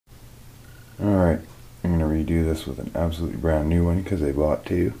Alright, I'm going to redo this with an absolutely brand new one because I bought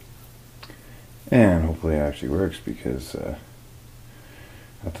two. And hopefully it actually works because I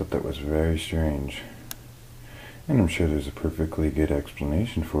thought that was very strange. And I'm sure there's a perfectly good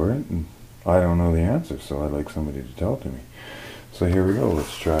explanation for it, and I don't know the answer, so I'd like somebody to tell it to me. So here we go,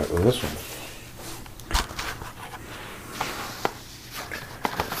 let's try it with this one.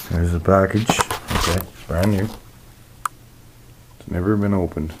 There's the package. Okay, it's brand new. It's never been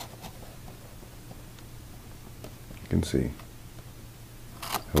opened. You can see.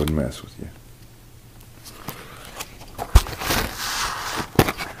 I wouldn't mess with you.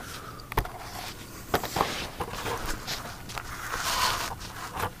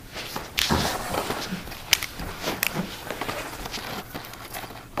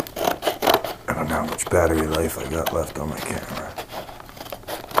 I don't know how much battery life I got left on my camera.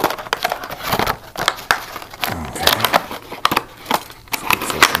 Okay. So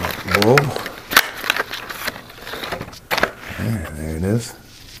let's open up the bulb. There it is.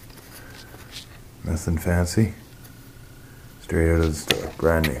 Nothing fancy. Straight out of the store.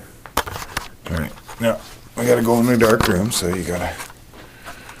 Brand new. Alright. Now, I gotta go in the dark room, so you gotta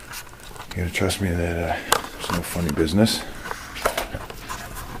trust me that there's no funny business.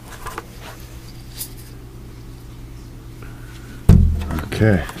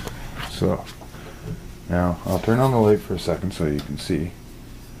 Okay, so now I'll turn on the light for a second so you can see.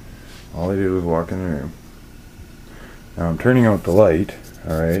 All I did was walk in the room. Now I'm turning out the light,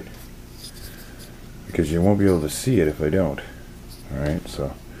 alright, because you won't be able to see it if I don't. Alright,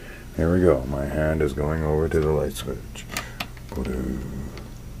 so here we go. My hand is going over to the light switch.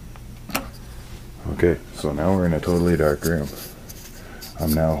 Okay, so now we're in a totally dark room.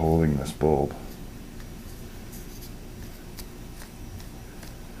 I'm now holding this bulb.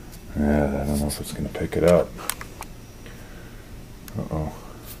 Yeah, I don't know if it's going to pick it up. Uh-oh.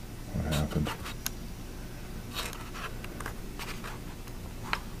 What happened?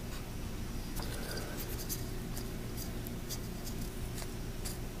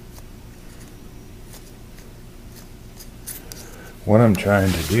 What I'm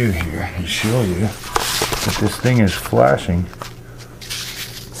trying to do here is show you that this thing is flashing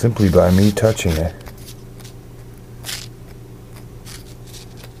simply by me touching it.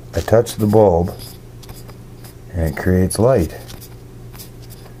 I touch the bulb and it creates light.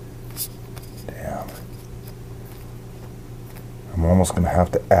 Damn. I'm almost going to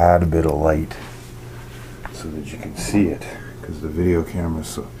have to add a bit of light so that you can see it, because the video camera is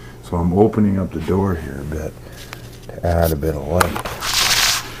so I'm opening up the door here a bit to add a bit of light.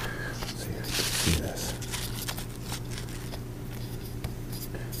 Let's see if you can see this.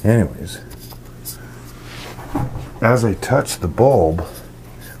 Anyways, as I touch the bulb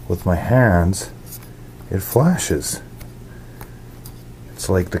with my hands, it flashes. It's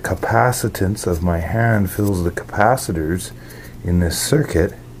like the capacitance of my hand fills the capacitors in this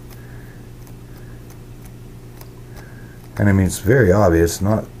circuit. And I mean, it's very obvious,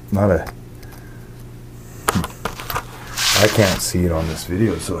 not a... I can't see it on this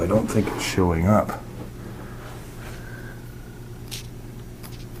video, so I don't think it's showing up.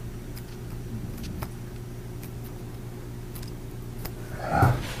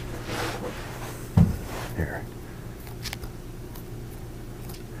 Here.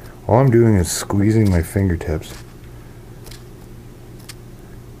 All I'm doing is squeezing my fingertips.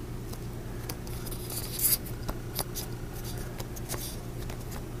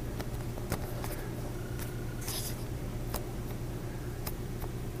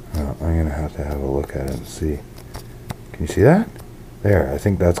 I'm going to have a look at it and see. Can you see that? There, I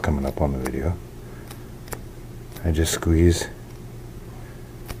think that's coming up on the video. I just squeeze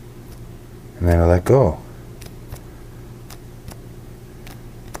and then I let go.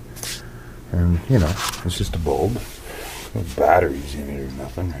 And, you know, it's just a bulb. No batteries in it or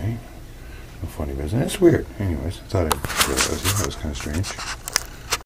nothing, right? No funny business. It's weird. Anyways, I thought I'd share it with you. That was kind of strange.